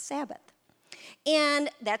Sabbath. And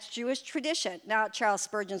that's Jewish tradition. Now, Charles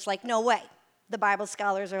Spurgeon's like, no way. The Bible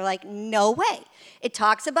scholars are like, no way. It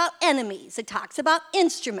talks about enemies. It talks about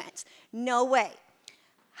instruments. No way.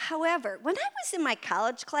 However, when I was in my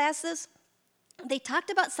college classes, they talked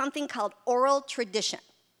about something called oral tradition.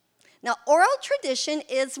 Now, oral tradition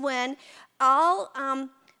is when all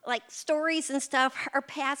like stories and stuff are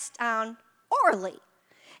passed down orally.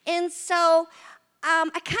 And so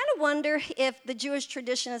I kind of wonder if the Jewish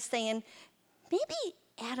tradition is saying, maybe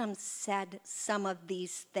Adam said some of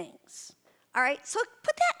these things. All right, so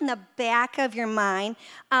put that in the back of your mind.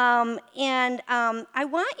 I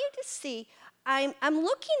want you to see, I'm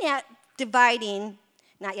looking at dividing,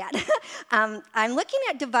 not yet, I'm looking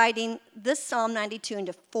at dividing this Psalm 92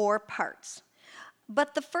 into 4 parts.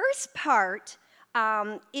 But the first part,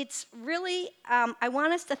 it's really, I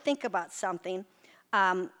want us to think about something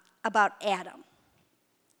about Adam.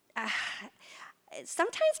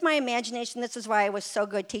 Sometimes my imagination, this is why I was so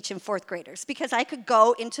good teaching 4th graders, because I could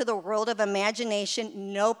go into the world of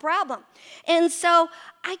imagination, no problem. And so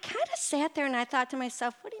I kind of sat there and I thought to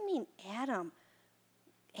myself, what do you mean, Adam?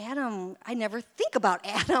 Adam, I never think about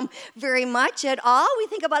Adam very much at all. We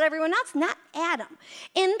think about everyone else, not Adam.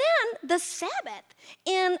 And then the Sabbath,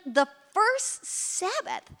 and the first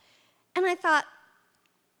Sabbath. And I thought,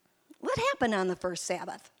 what happened on the first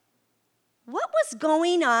Sabbath? What was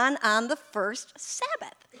going on the first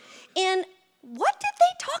Sabbath? And what did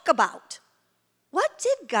they talk about? What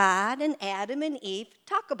did God and Adam and Eve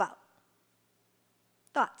talk about?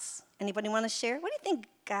 Thoughts? Anybody want to share? What do you think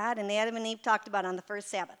God and Adam and Eve talked about on the first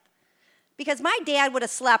Sabbath? Because my dad would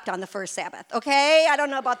have slept on the first Sabbath, okay? I don't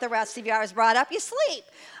know about the rest of you. I was brought up, you sleep.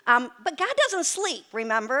 But God doesn't sleep,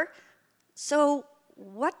 remember? So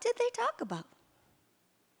what did they talk about?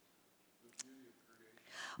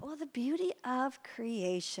 Oh, the beauty of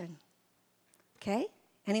creation. Okay?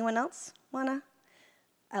 Anyone else wanna?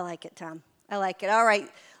 I like it, Tom. I like it. All right,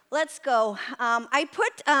 let's go. I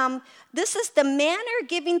put, this is the manner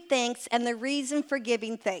giving thanks and the reason for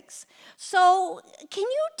giving thanks. So can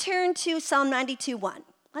you turn to Psalm 92:1?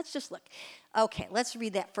 Let's just look. Okay, let's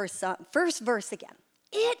read that first verse again.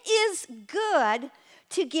 It is good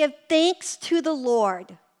to give thanks to the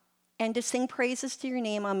Lord and to sing praises to your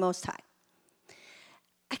name on Most High.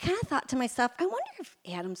 I kind of thought to myself, I wonder if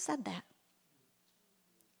Adam said that.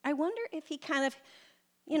 I wonder if he kind of,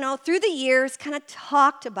 through the years kind of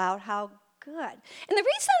talked about how good. And the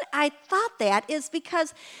reason I thought that is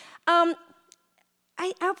because I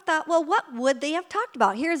thought, well, what would they have talked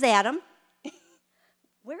about? Here's Adam.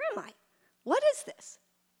 Where am I? What is this?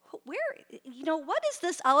 What is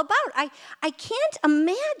this all about? I can't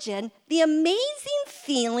imagine the amazing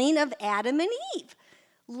feeling of Adam and Eve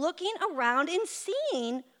looking around and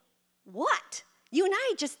seeing what? You and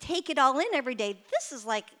I just take it all in every day. This is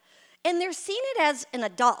like, and they're seeing it as an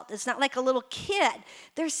adult. It's not like a little kid.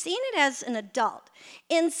 They're seeing it as an adult.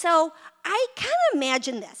 And so I kind of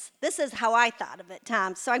imagine this. This is how I thought of it,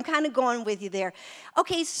 Tom. So I'm kind of going with you there.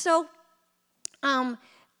 Okay, so, the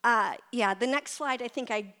next slide I think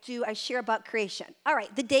I share about creation. All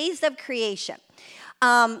right, the days of creation.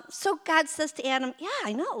 So God says to Adam, yeah,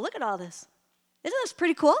 I know, look at all this. Isn't this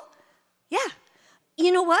pretty cool? Yeah.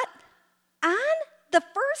 You know what? On the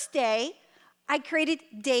first day, I created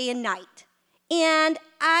day and night. And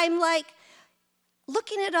I'm like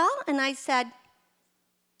looking at it all, and I said,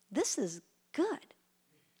 this is good.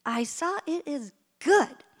 I saw it is good.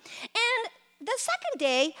 And the second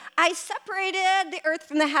day, I separated the earth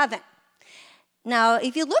from the heaven. Now,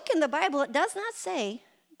 if you look in the Bible, it does not say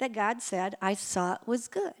that God said, I saw it was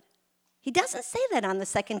good. He doesn't say that on the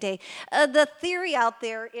second day. The theory out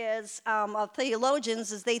there is, of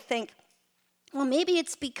theologians, is they think, well, maybe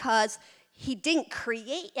it's because he didn't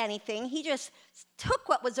create anything. He just took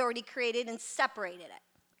what was already created and separated it,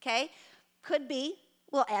 okay? Could be.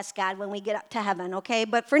 We'll ask God when we get up to heaven, okay?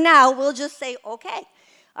 But for now, we'll just say, okay.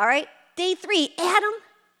 All right, day 3, Adam,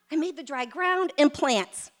 I made the dry ground and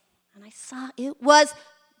plants, and I saw it was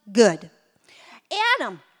good.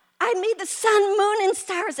 Adam, I made the sun, moon, and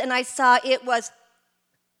stars, and I saw it was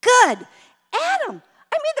good. Adam,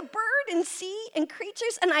 I made the bird and sea and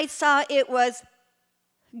creatures, and I saw it was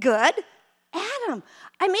good. Adam,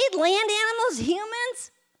 I made land animals,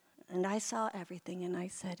 humans, and I saw everything, and I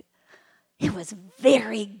said, it was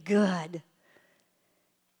very good.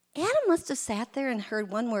 Adam must have sat there and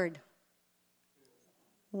heard one word.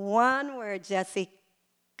 One word, Jesse.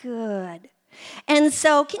 Good. And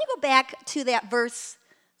so, can you go back to that verse,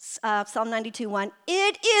 Psalm 92:1?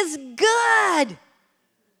 It is good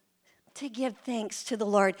to give thanks to the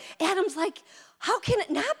Lord. Adam's like, how can it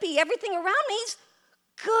not be? Everything around me is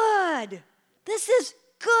good. This is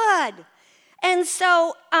good. And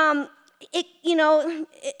so,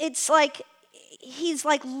 it's like he's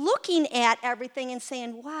like looking at everything and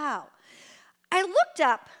saying, wow. I looked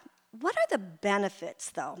up, what are the benefits,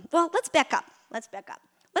 though? Well, let's back up.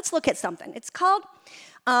 Let's look at something. It's called,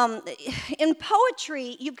 in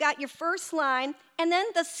poetry, you've got your first line and then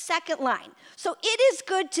the second line. So it is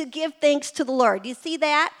good to give thanks to the Lord. Do you see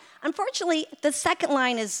that? Unfortunately, the second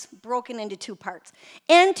line is broken into two parts.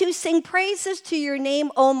 And to sing praises to your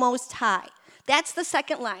name, O Most High. That's the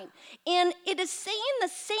second line. And it is saying the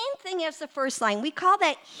same thing as the first line. We call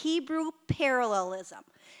that Hebrew parallelism.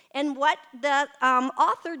 And what the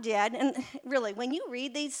author did, and really, when you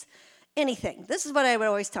read anything, this is what I would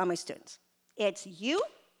always tell my students. It's you,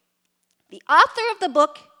 the author of the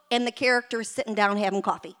book, and the character sitting down having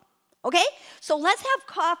coffee. Okay? So let's have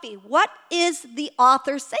coffee. What is the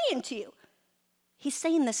author saying to you? He's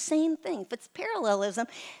saying the same thing. If it's parallelism,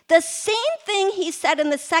 the same thing he said in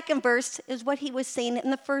the second verse is what he was saying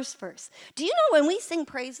in the first verse. Do you know when we sing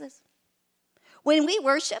praises, when we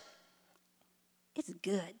worship, it's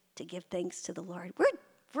good to give thanks to the Lord.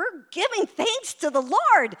 We're giving thanks to the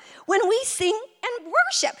Lord when we sing and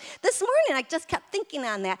worship. This morning, I just kept thinking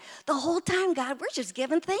on that. The whole time, God, we're just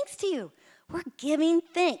giving thanks to you. We're giving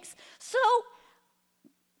thanks. So,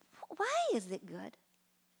 why is it good?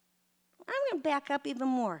 I'm going to back up even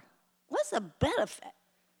more. What's the benefit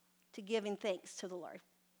to giving thanks to the Lord?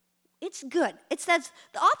 It's good. It says,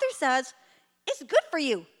 the author says, it's good for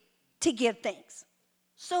you to give thanks.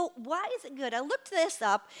 So why is it good? I looked this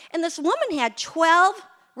up, and this woman had 12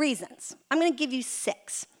 reasons. I'm going to give you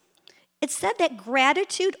 6. It said that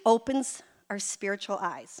gratitude opens our spiritual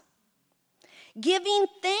eyes. Giving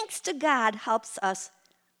thanks to God helps us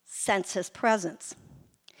sense his presence.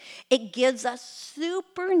 It gives us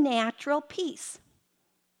supernatural peace.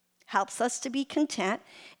 Helps us to be content.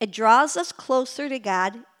 It draws us closer to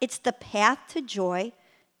God. It's the path to joy,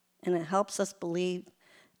 and it helps us believe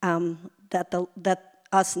that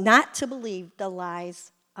us not to believe the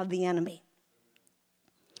lies of the enemy.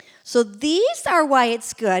 So these are why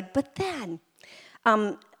it's good. But then,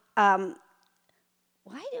 why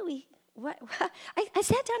do we? I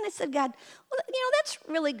sat down and I said, God, well, that's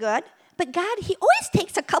really good. But God, he always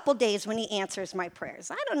takes a couple days when he answers my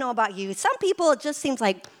prayers. I don't know about you. Some people, it just seems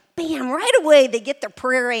like, bam, right away they get their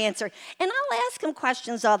prayer answered. And I'll ask him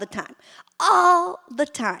questions all the time. All the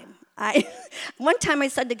time. One time I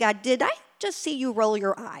said to God, did I just see you roll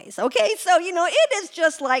your eyes? Okay, so, it is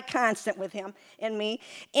just like constant with him and me.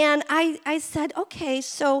 And I said, okay,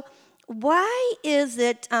 so why is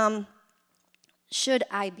it, should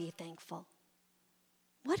I be thankful?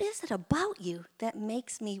 What is it about you that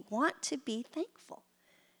makes me want to be thankful?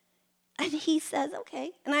 And he says,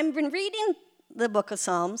 okay. And I've been reading the book of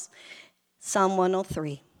Psalms, Psalm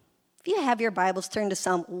 103. If you have your Bibles, turn to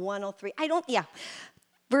Psalm 103.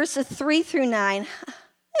 Verses 3 through 9.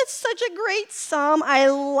 It's such a great psalm. I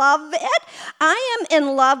love it. I am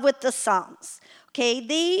in love with the Psalms. Okay,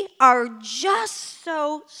 they are just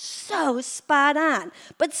so spot on.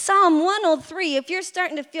 But Psalm 103, if you're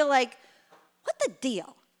starting to feel like, what the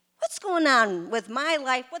deal? What's going on with my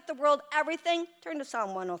life, with the world, everything? Turn to Psalm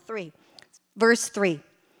 103, verse 3.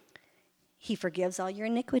 He forgives all your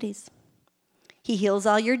iniquities. He heals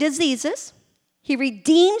all your diseases. He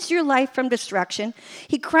redeems your life from destruction.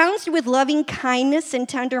 He crowns you with loving kindness and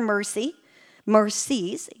tender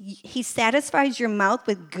mercies. He satisfies your mouth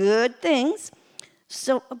with good things.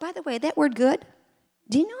 So, by the way, that word good,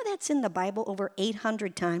 do you know that's in the Bible over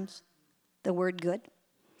 800 times, the word good?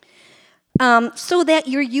 So that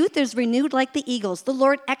your youth is renewed like the eagles. The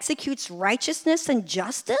Lord executes righteousness and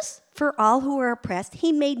justice for all who are oppressed.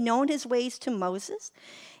 He made known his ways to Moses,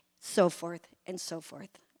 so forth and so forth.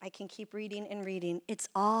 I can keep reading and reading. It's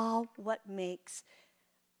all what makes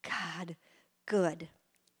God good.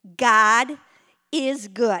 God is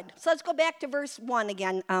good. So let's go back to verse 1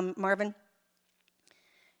 again, Marvin.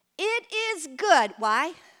 It is good.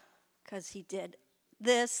 Why? Because he did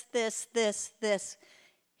this.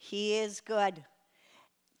 He is good.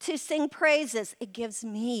 To sing praises, it gets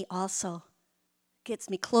me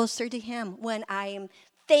closer to him when I am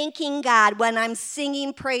thanking God, when I'm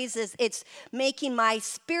singing praises. It's making my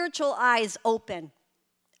spiritual eyes open.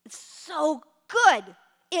 It's so good.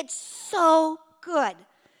 It's so good.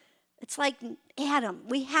 It's like Adam.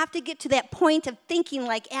 We have to get to that point of thinking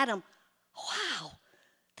like Adam. Wow,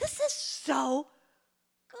 this is so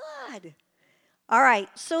good. All right,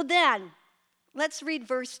 so then, let's read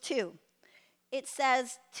verse 2. It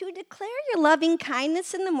says, to declare your loving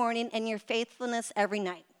kindness in the morning and your faithfulness every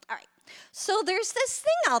night. All right. So there's this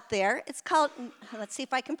thing out there. It's called, let's see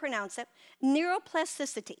if I can pronounce it,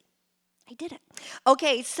 neuroplasticity. I did it.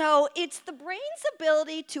 Okay, so it's the brain's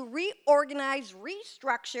ability to reorganize,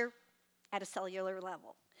 restructure at a cellular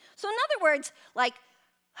level. So in other words, like,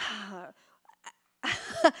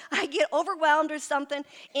 I get overwhelmed or something,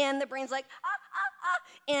 and the brain's like,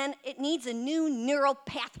 and it needs a new neural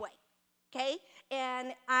pathway, okay?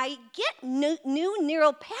 And I get new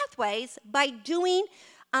neural pathways by doing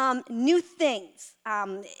new things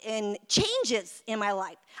and changes in my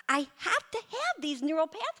life. I have to have these neural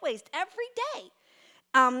pathways every day.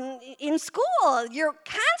 In school, you're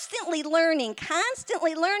constantly learning.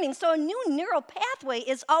 So a new neural pathway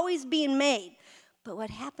is always being made. But what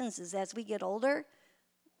happens is as we get older,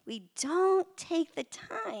 we don't take the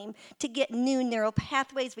time to get new neural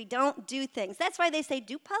pathways. We don't do things. That's why they say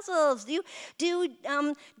do puzzles, do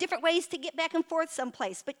different ways to get back and forth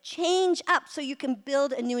someplace, but change up so you can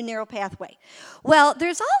build a new neural pathway. Well,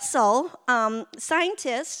 there's also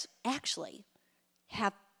scientists actually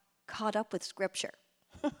have caught up with Scripture.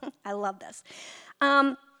 I love this.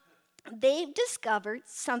 They've discovered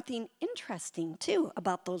something interesting, too,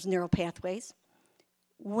 about those neural pathways.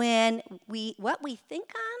 What we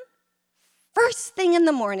think on first thing in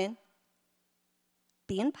the morning,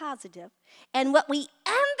 being positive, and what we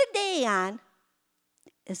end the day on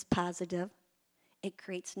is positive, it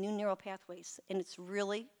creates new neural pathways, and it's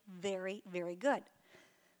really very, very good.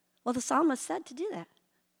 Well, the psalmist said to do that.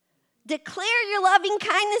 Declare your loving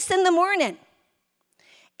kindness in the morning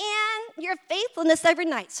and your faithfulness every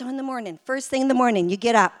night. So in the morning, first thing in the morning, you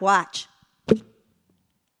get up, watch.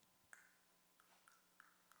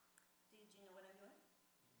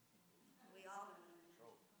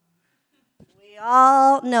 We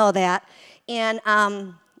all know that. And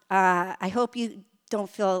I hope you don't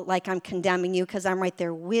feel like I'm condemning you because I'm right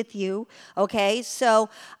there with you, okay? So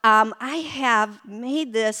I have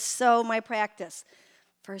made this so my practice.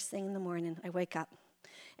 First thing in the morning, I wake up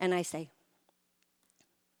and I say,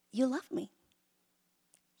 you love me.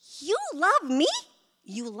 You love me?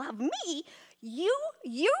 You love me?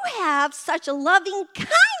 You have such a loving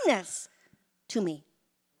kindness to me.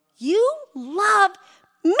 You love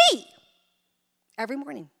me. Every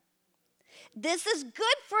morning. This is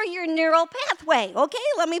good for your neural pathway, okay?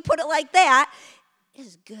 Let me put it like that. It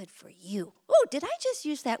is good for you. Oh, did I just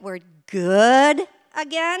use that word good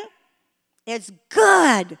again? It's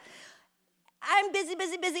good. I'm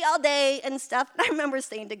busy all day and stuff. I remember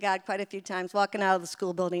saying to God quite a few times, walking out of the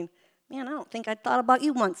school building, man, I don't think I thought about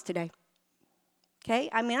you once today. Okay?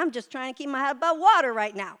 I mean, I'm just trying to keep my head above water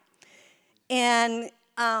right now. And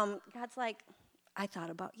God's like, I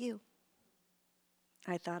thought about you.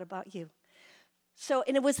 I thought about you. So,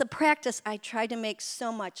 and it was a practice I tried to make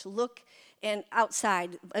so much. Look, and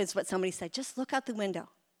outside is what somebody said, just look out the window.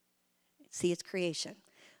 See its creation.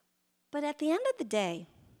 But at the end of the day,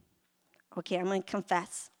 okay, I'm going to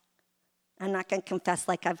confess. I'm not going to confess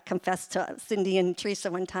like I've confessed to Cindy and Teresa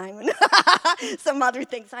one time and some other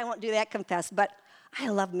things. I won't do that confess, but I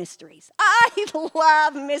love mysteries. I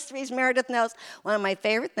love mysteries. Meredith knows one of my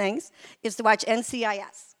favorite things is to watch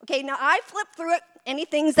NCIS. Okay, now I flip through it, any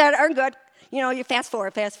things that are good, you fast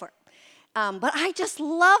forward. But I just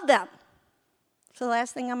love them. So the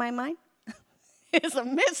last thing on my mind is a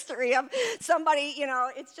mystery of somebody,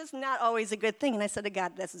 it's just not always a good thing. And I said to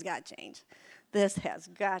God, this has got to change. This has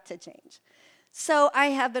got to change. So I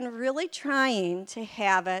have been really trying to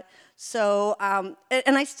have it. So,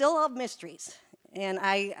 and I still love mysteries. And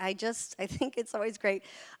I think it's always great.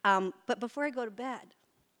 But before I go to bed,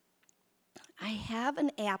 I have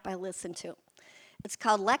an app I listen to. It's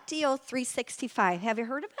called Lectio 365. Have you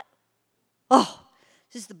heard of it? Oh,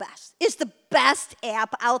 this is the best. It's the best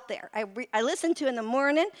app out there. I listen to it in the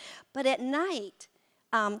morning, but at night,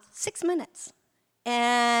 6 minutes.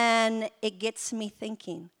 And it gets me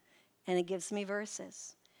thinking, and it gives me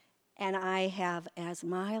verses. And I have as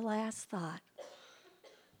my last thought,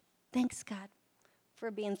 thanks, God,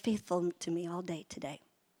 for being faithful to me all day today.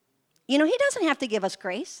 He doesn't have to give us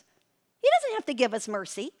grace. He doesn't have to give us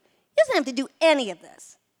mercy. He doesn't have to do any of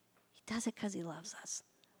this. He does it because he loves us.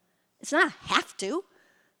 It's not have to.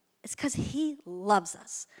 It's because he loves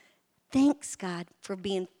us. Thanks, God, for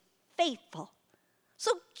being faithful.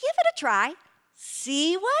 So give it a try.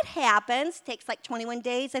 See what happens. Takes like 21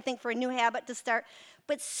 days, I think, for a new habit to start.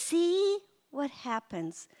 But see what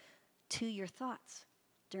happens to your thoughts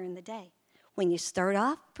during the day. When you start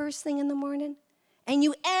off first thing in the morning, and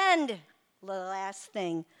you end the last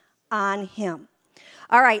thing on him.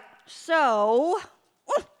 All right, so,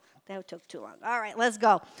 that took too long. All right, let's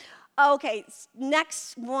go. Okay,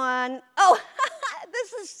 next one. Oh,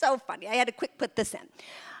 this is so funny. I had to quick put this in.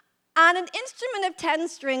 On an instrument of 10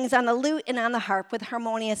 strings, on the lute and on the harp with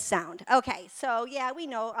harmonious sound. Okay, so yeah, we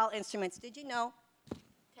know all instruments. Did you know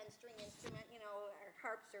 10-string instrument, or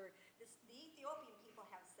harps, or the Ethiopian people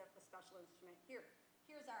have a special instrument.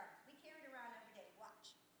 Here's ours. We carry it around every day.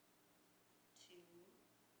 Watch. 2,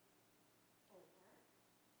 4,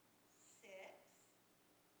 6,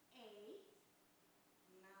 8.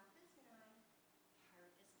 Mouth is 9. Harp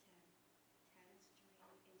is 10.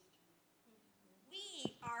 10-string instrument.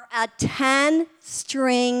 We are a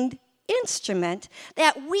 10-stringed instrument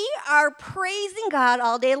that we are praising God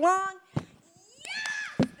all day long.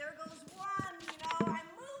 Yes! There goes one. I'm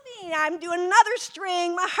moving. I'm doing another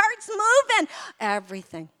string. My heart's moving.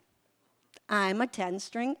 Everything. I'm a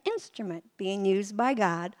 10-string instrument being used by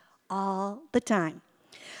God all the time.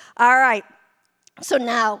 All right. So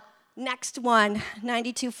now, next one,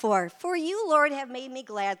 92:4. For you, Lord, have made me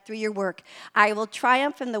glad through your work. I will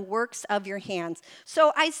triumph in the works of your hands.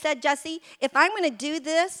 So I said, Jesse, if I'm going to do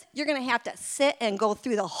this, you're going to have to sit and go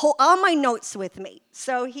through all my notes with me.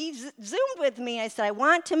 So he zoomed with me. I said, I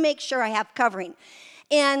want to make sure I have covering.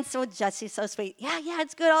 And so Jesse's so sweet. Yeah,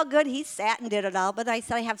 it's good, all good. He sat and did it all. But I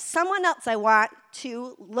said, I have someone else I want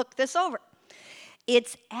to look this over.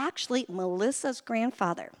 It's actually Melissa's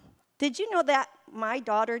grandfather. Did you know that my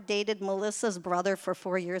daughter dated Melissa's brother for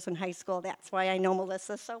 4 years in high school? That's why I know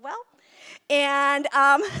Melissa so well. And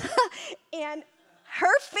and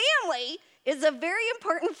her family is a very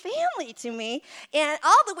important family to me, and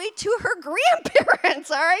all the way to her grandparents,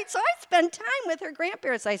 all right? So I spend time with her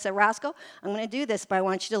grandparents. I said, Roscoe, I'm going to do this, but I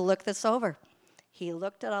want you to look this over. He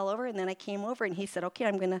looked it all over, and then I came over, and he said, okay,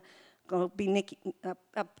 I'm going to go be a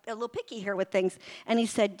little picky here with things. And he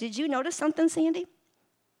said, did you notice something, Sandy?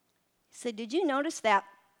 He said, did you notice that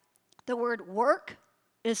the word work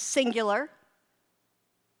is singular,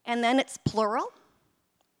 and then it's plural?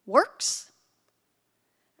 Works?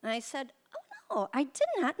 And I said, oh, no, I did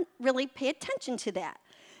not really pay attention to that.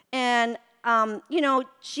 And,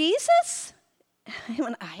 Jesus,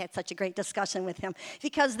 I had such a great discussion with him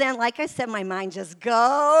because then, like I said, my mind just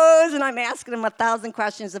goes and I'm asking him 1,000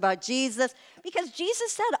 questions about Jesus because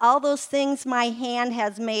Jesus said all those things my hand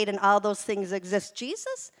has made and all those things exist.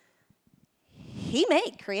 Jesus, he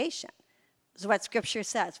made creation, is what Scripture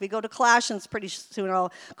says. We go to Colossians pretty soon.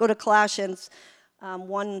 I'll go to Colossians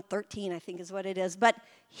 1:13, I think is what it is. But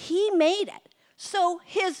he made it. So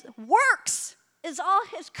his works is all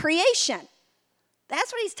his creation.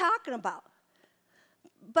 That's what he's talking about.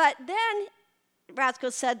 But then Roscoe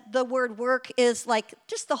said the word work is like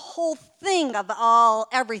just the whole thing of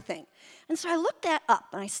everything. And so I looked that up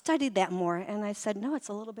and I studied that more and I said, no, it's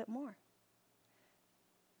a little bit more.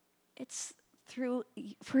 It's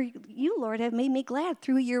for you, Lord, have made me glad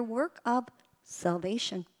through your work of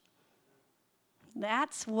salvation.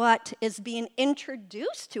 That's what is being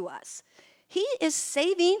introduced to us. He is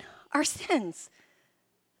saving our sins.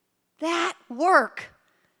 That work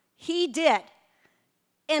he did.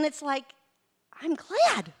 And it's like, I'm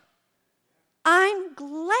glad. I'm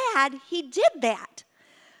glad he did that.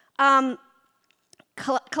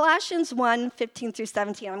 Colossians 1:15 through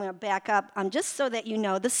 17, I'm going to back up just so that you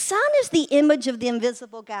know. The Son is the image of the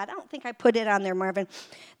invisible God. I don't think I put it on there, Marvin.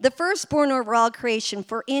 The firstborn over all creation,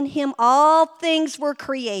 for in him all things were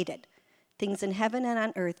created. Things in heaven and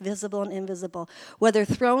on earth, visible and invisible. Whether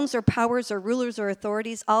thrones or powers or rulers or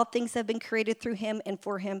authorities, all things have been created through him and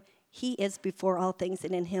for him. He is before all things,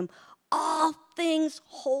 and in him all things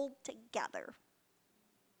hold together.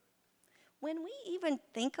 When we even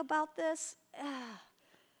think about this,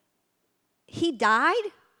 he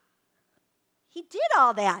died. He did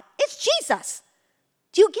all that. It's Jesus.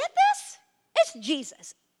 Do you get this? It's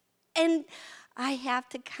Jesus. And I have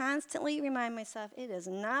to constantly remind myself, it is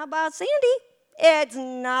not about Sandy. It's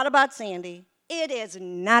not about Sandy. It is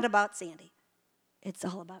not about Sandy. It's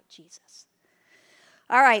all about Jesus.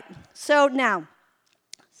 All right, so now,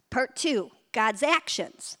 part 2, God's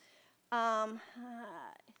actions.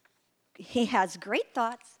 He has great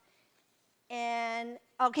thoughts. And,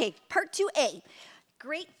 okay, part 2A,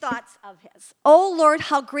 great thoughts of his. Oh, Lord,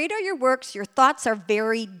 how great are your works. Your thoughts are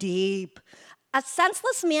very deep. A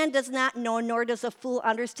senseless man does not know, nor does a fool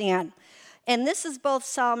understand. And this is both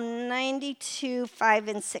Psalm 92, 5,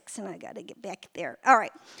 and 6, and I got to get back there. All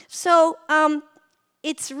right, so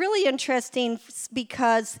it's really interesting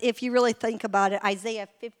because if you really think about it, Isaiah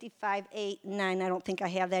 55, 8, 9, I don't think I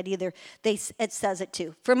have that either. It says it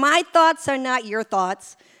too. For my thoughts are not your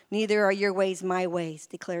thoughts, neither are your ways my ways,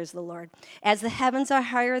 declares the Lord. As the heavens are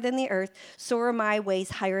higher than the earth, so are my ways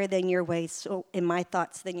higher than your ways, so in my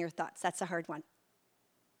thoughts than your thoughts. That's a hard one.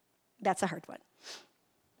 That's a hard one.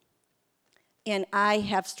 And I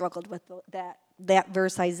have struggled with that that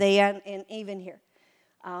verse, Isaiah, and even here.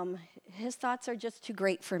 His thoughts are just too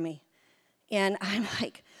great for me. And I'm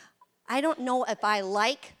like, I don't know if I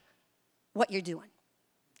like what you're doing.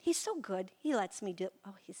 He's so good. He lets me do it.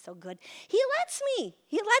 Oh, he's so good. He lets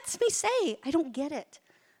me say, I don't get it.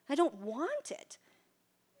 I don't want it.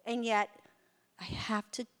 And yet, I have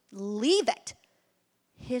to leave it.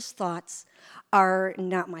 His thoughts are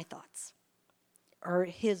not my thoughts, or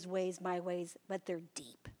his ways, my ways, but they're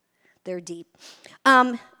deep. They're deep.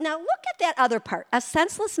 Now, look at that other part. A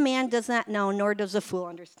senseless man does not know, nor does a fool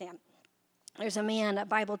understand. There's a man, a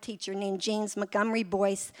Bible teacher named James Montgomery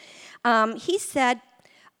Boyce. He said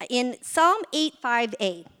in Psalm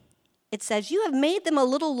 8:5a, it says, "You have made them a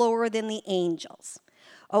little lower than the angels."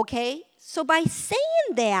 Okay? So by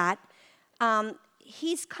saying that,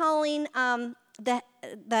 he's calling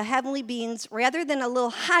the heavenly beings rather than a little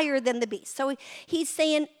higher than the beast. So he's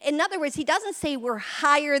saying, in other words, he doesn't say we're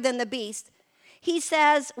higher than the beast. He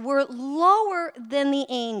says we're lower than the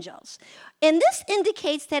angels. And this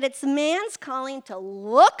indicates that it's man's calling to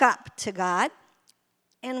look up to God,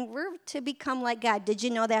 and we're to become like God. Did you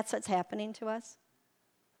know that's what's happening to us?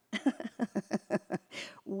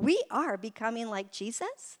 We are becoming like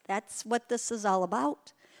Jesus. That's what this is all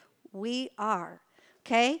about. We are,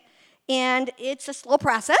 okay? And it's a slow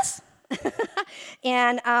process.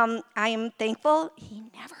 And I am thankful he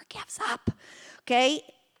never gives up, okay?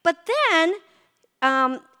 But then,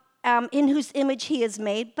 in whose image he is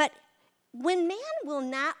made. But when man will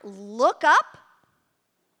not look up,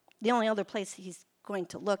 the only other place he's going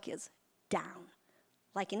to look is down,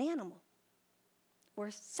 like an animal.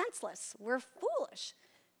 We're senseless. We're foolish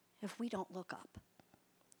if we don't look up,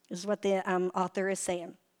 is what the author is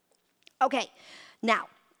saying. Okay, now,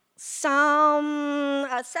 Psalm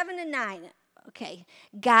 7 and 9. Okay,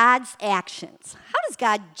 God's actions. How does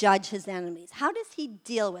God judge his enemies? How does he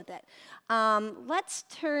deal with it? Let's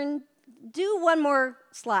do one more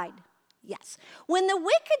slide. Yes. When the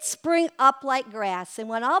wicked spring up like grass, and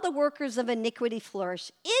when all the workers of iniquity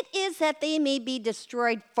flourish, it is that they may be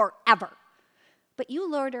destroyed forever. But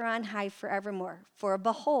you, Lord, are on high forevermore. For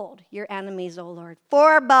behold, your enemies, O Lord.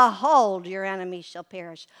 For behold, your enemies shall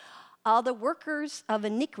perish. All the workers of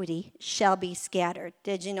iniquity shall be scattered.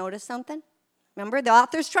 Did you notice something? Remember, the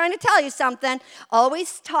author's trying to tell you something.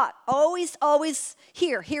 Always taught. Always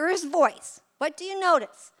hear his voice. What do you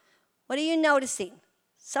notice? What are you noticing?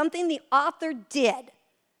 Something the author did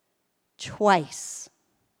twice.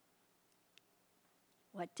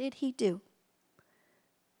 What did he do?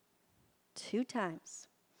 2 times.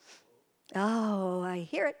 Oh, I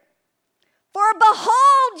hear it. For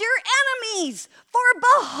behold your enemies. For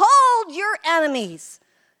behold your enemies.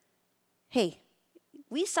 Hey,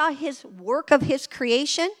 we saw his work of his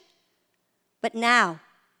creation, but now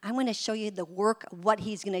I'm going to show you the work of what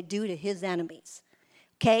he's going to do to his enemies.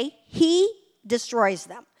 Okay? He destroys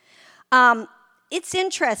them. It's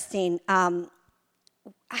interesting.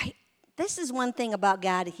 This is one thing about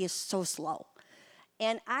God. He is so slow.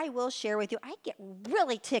 And I will share with you, I get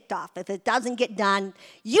really ticked off if it doesn't get done.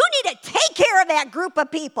 You need to take care of that group of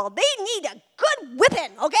people. They need a good whipping,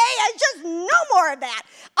 okay? I just no more of that.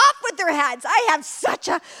 Off with their heads. I have such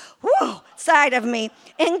a side of me.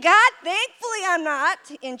 And God, thankfully, I'm not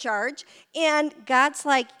in charge. And God's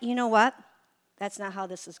like, you know what? That's not how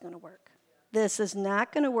this is going to work. This is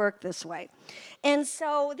not going to work this way. And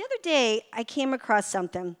so the other day, I came across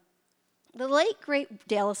something. The late, great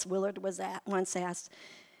Dallas Willard was once asked,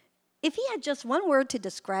 if he had just one word to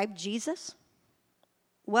describe Jesus,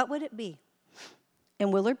 what would it be?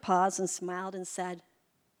 And Willard paused and smiled and said,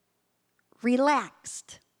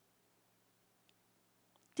 relaxed.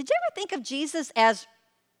 Did you ever think of Jesus as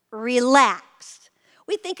relaxed?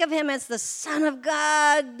 We think of him as the Son of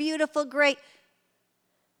God, beautiful, great.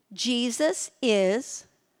 Jesus is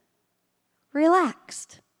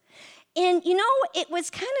relaxed. And, you know, it was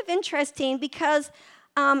kind of interesting because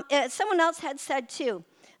someone else had said, too,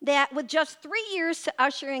 that with just 3 years to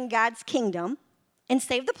usher in God's kingdom and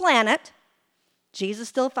save the planet, Jesus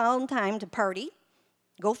still found time to party,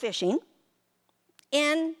 go fishing,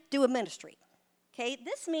 and do a ministry. Okay,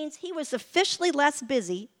 this means he was officially less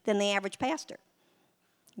busy than the average pastor.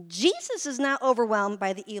 Jesus is not overwhelmed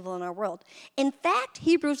by the evil in our world. In fact,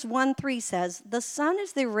 Hebrews 1:3 says, the Son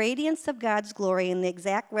is the radiance of God's glory and the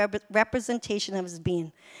exact representation of his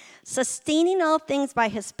being, sustaining all things by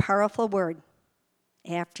his powerful word.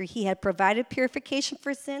 After he had provided purification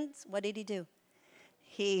for sins, what did he do?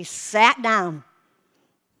 He sat down,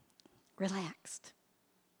 relaxed,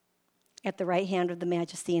 at the right hand of the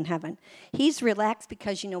majesty in heaven. He's relaxed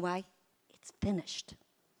because you know why? It's finished.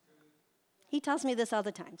 He tells me this all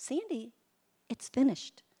the time. Sandy, it's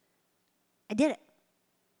finished. I did it.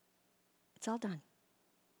 It's all done.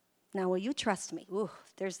 Now, will you trust me? Ooh,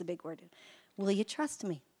 there's the big word. Will you trust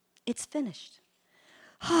me? It's finished.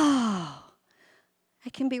 Oh, I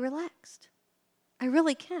can be relaxed. I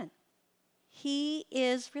really can. He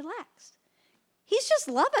is relaxed. He's just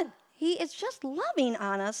loving. He is just loving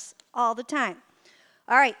on us all the time.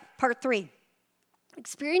 All right, part 3.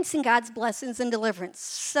 Experiencing God's blessings and deliverance.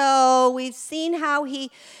 So we've seen how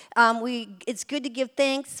it's good to give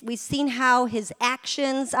thanks. We've seen how his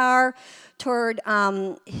actions are toward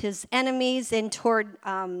his enemies and toward,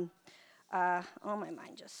 my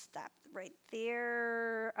mind just stopped right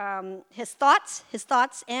there. His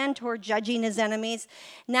thoughts and toward judging his enemies.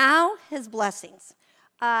 Now his blessings.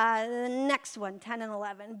 The next one, 10 and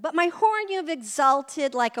 11. But my horn you have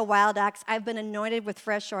exalted like a wild ox. I've been anointed with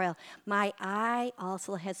fresh oil. My eye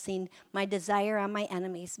also has seen my desire on my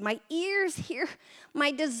enemies. My ears hear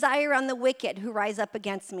my desire on the wicked who rise up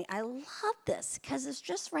against me. I love this because it's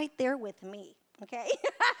just right there with me, okay?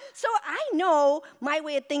 So I know my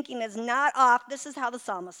way of thinking is not off. This is how the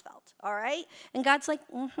psalmist felt, all right? And God's like,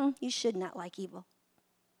 you should not like evil.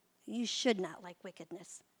 You should not like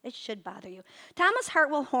wickedness. It should bother you. Thomas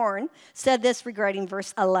Hartwell Horn said this regarding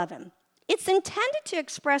verse 11. It's intended to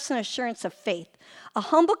express an assurance of faith, a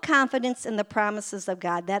humble confidence in the promises of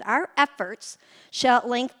God, that our efforts shall at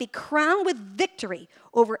length be crowned with victory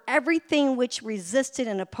over everything which resisted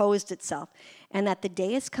and opposed itself, and that the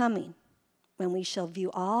day is coming when we shall view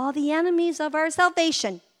all the enemies of our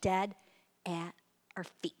salvation dead at our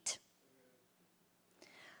feet.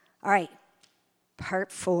 All right,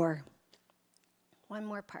 part 4. One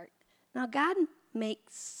more part. Now, God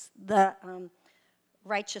makes the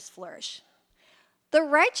righteous flourish. The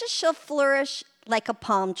righteous shall flourish like a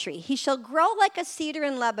palm tree. He shall grow like a cedar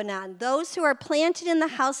in Lebanon. Those who are planted in the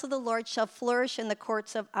house of the Lord shall flourish in the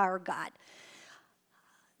courts of our God.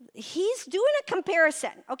 He's doing a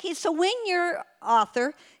comparison. Okay, so when your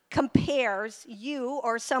author compares you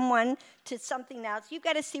or someone to something else, you've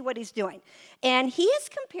got to see what he's doing. And he has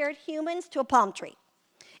compared humans to a palm tree.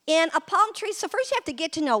 And a palm tree, so first you have to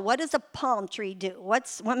get to know, what does a palm tree do? What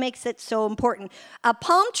makes it so important? A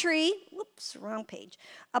palm tree, whoops, wrong page.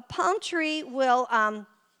 A palm tree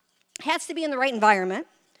has to be in the right environment,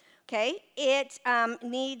 okay? It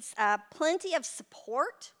needs plenty of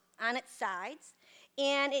support on its sides,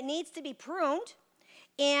 and it needs to be pruned,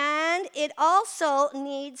 and it also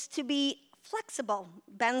needs to be flexible,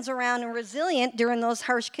 bends around and resilient during those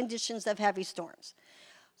harsh conditions of heavy storms.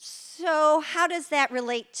 So how does that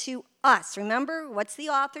relate to us? Remember, what's the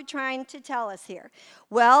author trying to tell us here?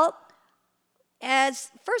 Well,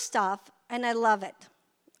 first off, and I love it,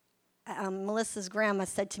 Melissa's grandma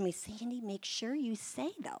said to me, Sandy, make sure you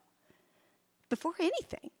say, though, before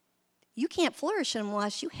anything, you can't flourish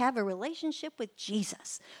unless you have a relationship with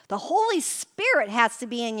Jesus. The Holy Spirit has to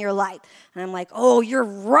be in your life. And I'm like, oh, you're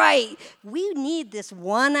right. We need this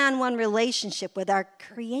one-on-one relationship with our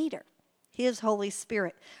Creator, His Holy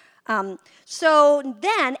Spirit. So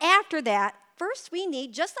then, after that, first we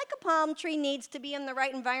need, just like a palm tree needs to be in the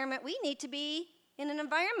right environment, we need to be in an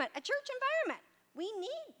environment, a church environment. We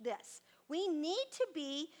need this. We need to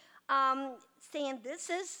be saying, this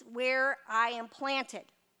is where I am planted.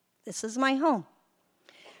 This is my home.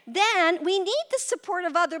 Then we need the support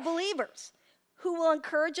of other believers who will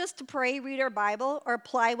encourage us to pray, read our Bible, or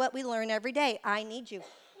apply what we learn every day. I need you.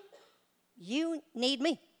 You need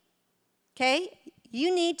me. Okay?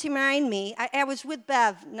 You need to remind me. I was with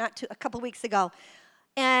Bev a couple weeks ago,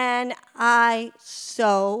 and I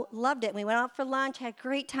so loved it. We went out for lunch, had a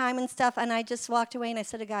great time and stuff, and I just walked away and I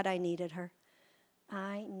said to God, I needed her.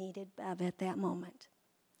 I needed Bev at that moment.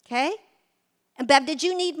 Okay? And Bev, did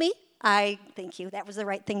you need me? I thank you. That was the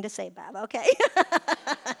right thing to say, Bev. Okay?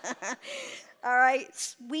 All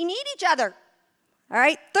right. We need each other. All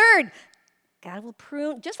right. Third, God will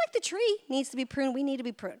prune. Just like the tree needs to be pruned, we need to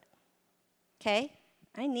be pruned. Okay?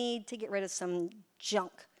 I need to get rid of some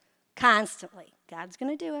junk constantly. God's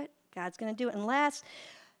going to do it. God's going to do it. And last,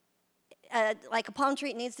 like a palm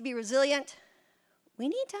tree, it needs to be resilient. We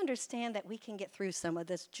need to understand that we can get through some of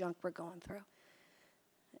this junk we're going through.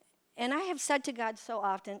 And I have said to God so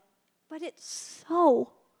often, but it's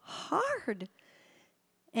so hard.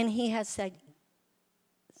 And He has said,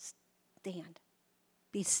 stand,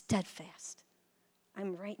 be steadfast.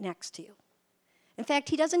 I'm right next to you. In fact,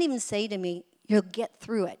 He doesn't even say to me, you'll get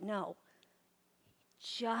through it. No.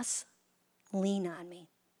 Just lean on me.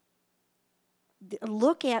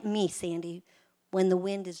 Look at me, Sandy, when the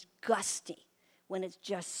wind is gusty, when it's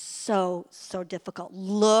just so difficult.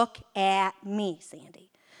 Look at me, Sandy.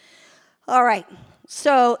 All right.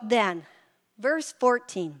 So then, verse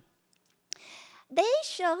 14. they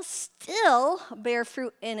shall still bear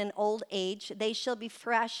fruit in an old age. They shall be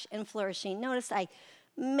fresh and flourishing. Notice I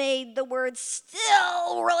made the word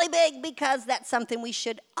still really big because that's something we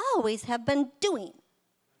should always have been doing.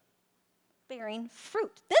 Bearing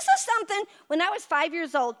fruit. This is something, when I was 5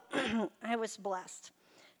 years old, I was blessed.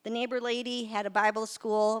 The neighbor lady had a Bible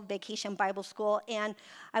school, vacation Bible school, and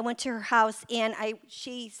I went to her house, and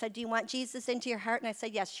she said, do you want Jesus into your heart? And I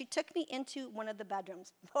said, yes. She took me into one of the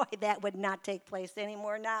bedrooms. Boy, that would not take place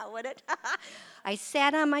anymore now, would it? I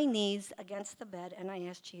sat on my knees against the bed, and I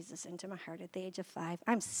asked Jesus into my heart at the age of 5.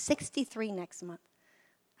 I'm 63 next month.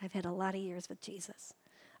 I've had a lot of years with Jesus.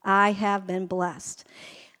 I have been blessed.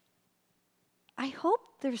 I hope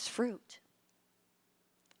there's fruit.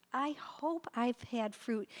 I hope I've had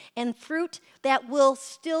fruit, and fruit that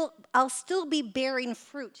I'll still be bearing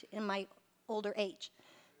fruit in my older age.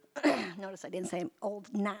 Notice I didn't say I'm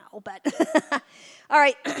old now, but all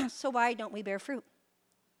right, so why don't we bear fruit?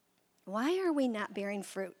 Why are we not bearing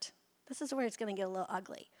fruit? This is where it's going to get a little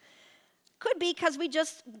ugly. Could be because we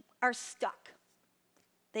just are stuck.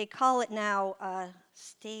 They call it now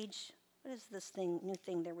stage, what is this new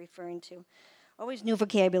thing they're referring to? Always new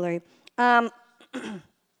vocabulary.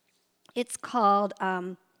 It's called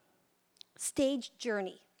stage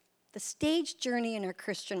journey. The stage journey in our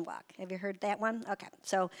Christian walk. Have you heard that one? Okay,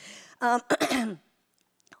 so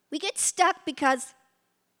we get stuck because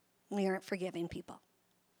we aren't forgiving people.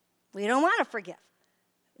 We don't want to forgive.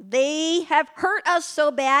 They have hurt us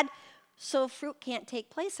so bad, so fruit can't take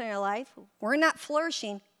place in our life. We're not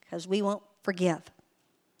flourishing because we won't forgive.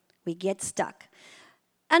 We get stuck.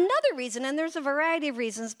 Another reason, and there's a variety of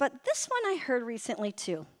reasons, but this one I heard recently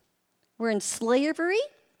too. We're in slavery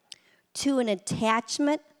to an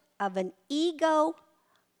attachment of an ego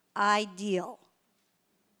ideal.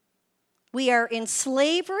 We are in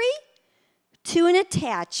slavery to an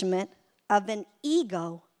attachment of an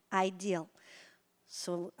ego ideal.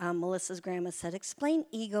 So Melissa's grandma said, explain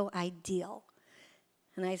ego ideal.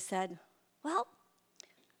 And I said, well,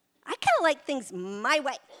 I kind of like things my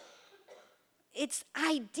way. It's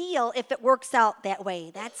ideal if it works out that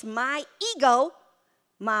way. That's my ego,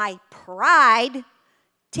 my pride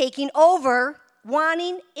taking over,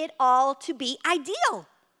 wanting it all to be ideal.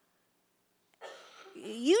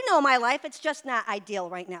 You know my life, it's just not ideal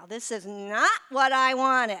right now. This is not what I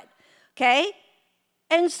wanted, okay?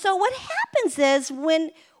 And so what happens is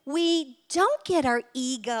when we don't get our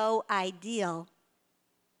ego ideal,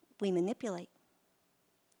 we manipulate.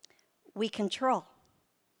 We control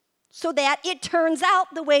so that it turns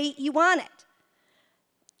out the way you want it.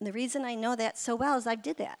 And the reason I know that so well is I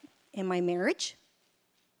did that in my marriage,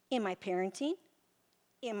 in my parenting,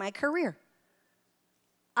 in my career.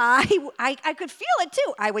 I could feel it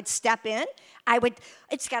too. I would step in.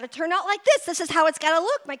 It's got to turn out like this. This is how it's got to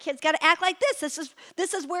look. My kid's got to act like this.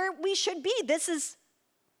 This is where we should be. This is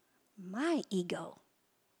my ego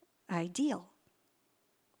ideal.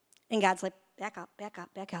 And God's like, back up, back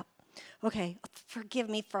up, back up. Okay, forgive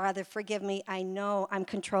me, Father, forgive me. I know I'm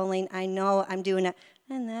controlling. I know I'm doing it.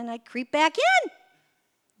 And then I creep back in.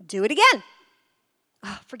 Do it again.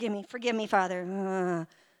 Oh, forgive me, Father.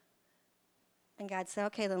 And God said,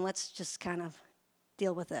 okay, then let's just kind of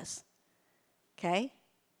deal with this. Okay?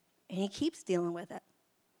 And he keeps dealing with it.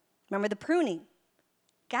 Remember the pruning.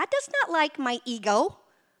 God does not like my ego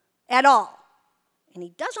at all. And he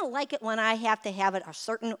doesn't like it when I have to have it a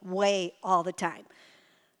certain way all the time.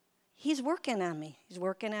 He's working on me. He's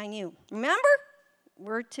working on you. Remember?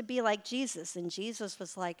 We're to be like Jesus. And Jesus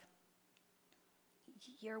was like,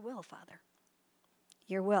 your will, Father.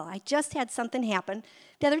 Your will. I just had something happen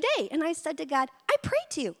the other day. And I said to God, I prayed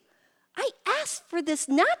to you. I asked for this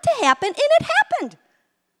not to happen, and it happened.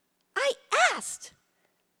 I asked.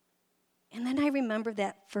 And then I remembered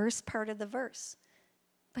that first part of the verse.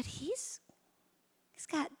 But he's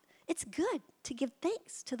got, it's good to give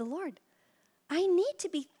thanks to the Lord. I need to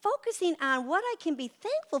be focusing on what I can be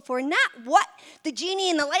thankful for, not what the genie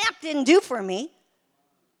in the lamp didn't do for me.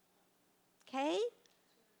 Okay?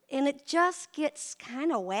 And it just gets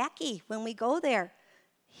kind of wacky when we go there.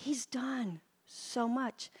 He's done so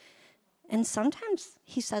much. And sometimes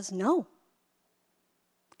he says no.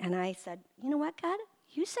 And I said, you know what, God?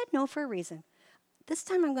 You said no for a reason. This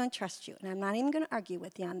time I'm going to trust you, and I'm not even going to argue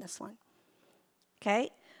with you on this one. Okay?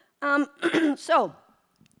 John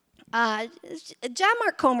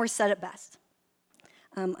Mark Comer said it best.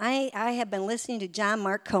 I have been listening to John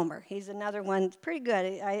Mark Comer. He's another one, pretty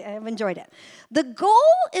good. I have enjoyed it. The goal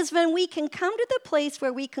is when we can come to the place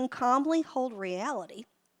where we can calmly hold reality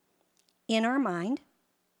in our mind,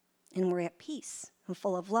 and we're at peace and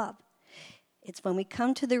full of love. It's when we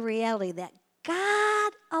come to the reality that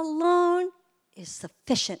God alone is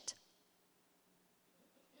sufficient.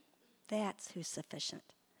 That's who's sufficient.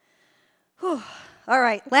 Whew. All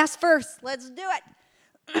right, last verse. Let's do it.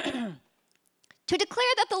 To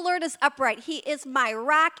declare that the Lord is upright, he is my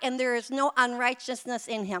rock, and there is no unrighteousness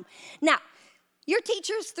in him. Now, your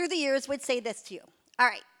teachers through the years would say this to you. All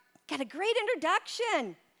right, got a great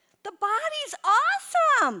introduction. The body's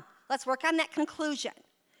awesome. Let's work on that conclusion.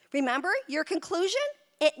 Remember, your conclusion,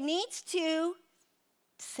 it needs to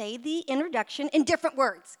say the introduction in different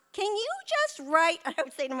words. Can you just write, I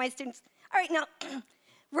would say to my students, all right, now,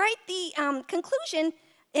 write the conclusion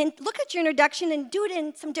and look at your introduction and do it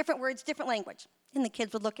in some different words, different language. And the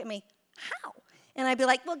kids would look at me, how? And I'd be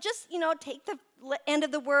like, well, just, take the end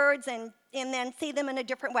of the words and then say them in a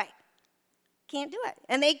different way. Can't do it.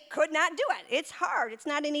 And they could not do it. It's hard. It's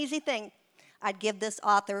not an easy thing. I'd give this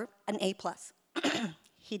author an A+.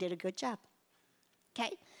 He did a good job.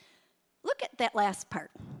 Okay? Look at that last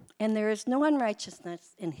part. And there is no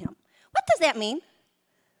unrighteousness in him. What does that mean?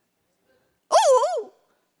 Ooh!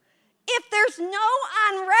 If there's no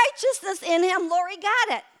unrighteousness in him, Lori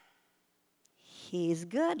got it. He's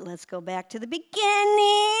good. Let's go back to the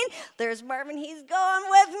beginning. There's Marvin. He's going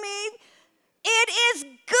with me. It is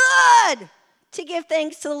good to give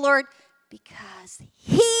thanks to the Lord because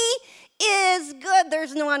he is good.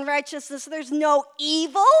 There's no unrighteousness. There's no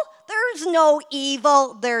evil. There's no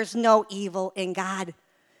evil. There's no evil in God.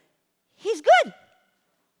 He's good.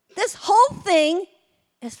 This whole thing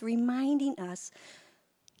is reminding us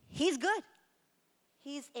he's good.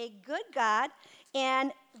 He's a good God,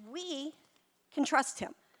 and we can trust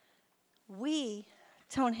him. We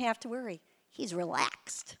don't have to worry. He's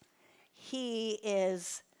relaxed. He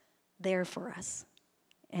is there for us,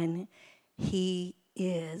 and he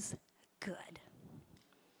is good.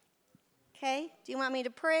 Okay? Do you want me to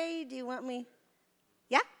pray? Do you want me?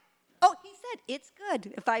 Yeah? Oh, he said it's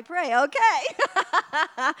good if I pray.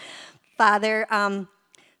 Okay. Father,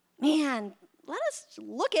 man, let us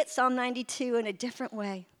look at Psalm 92 in a different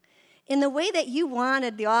way, in the way that you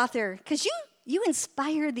wanted the author, because you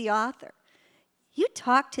inspired the author. You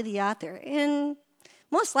talked to the author, and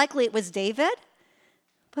most likely it was David,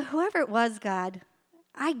 but whoever it was, God,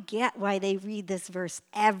 I get why they read this verse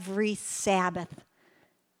every Sabbath.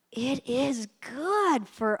 It is good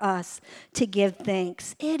for us to give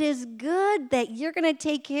thanks. It is good that you're going to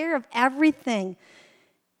take care of everything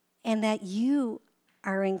and that you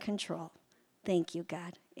are in control. Thank you,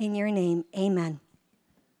 God. In your name, amen.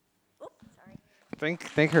 Oops, sorry.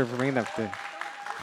 Thank her for bringing that.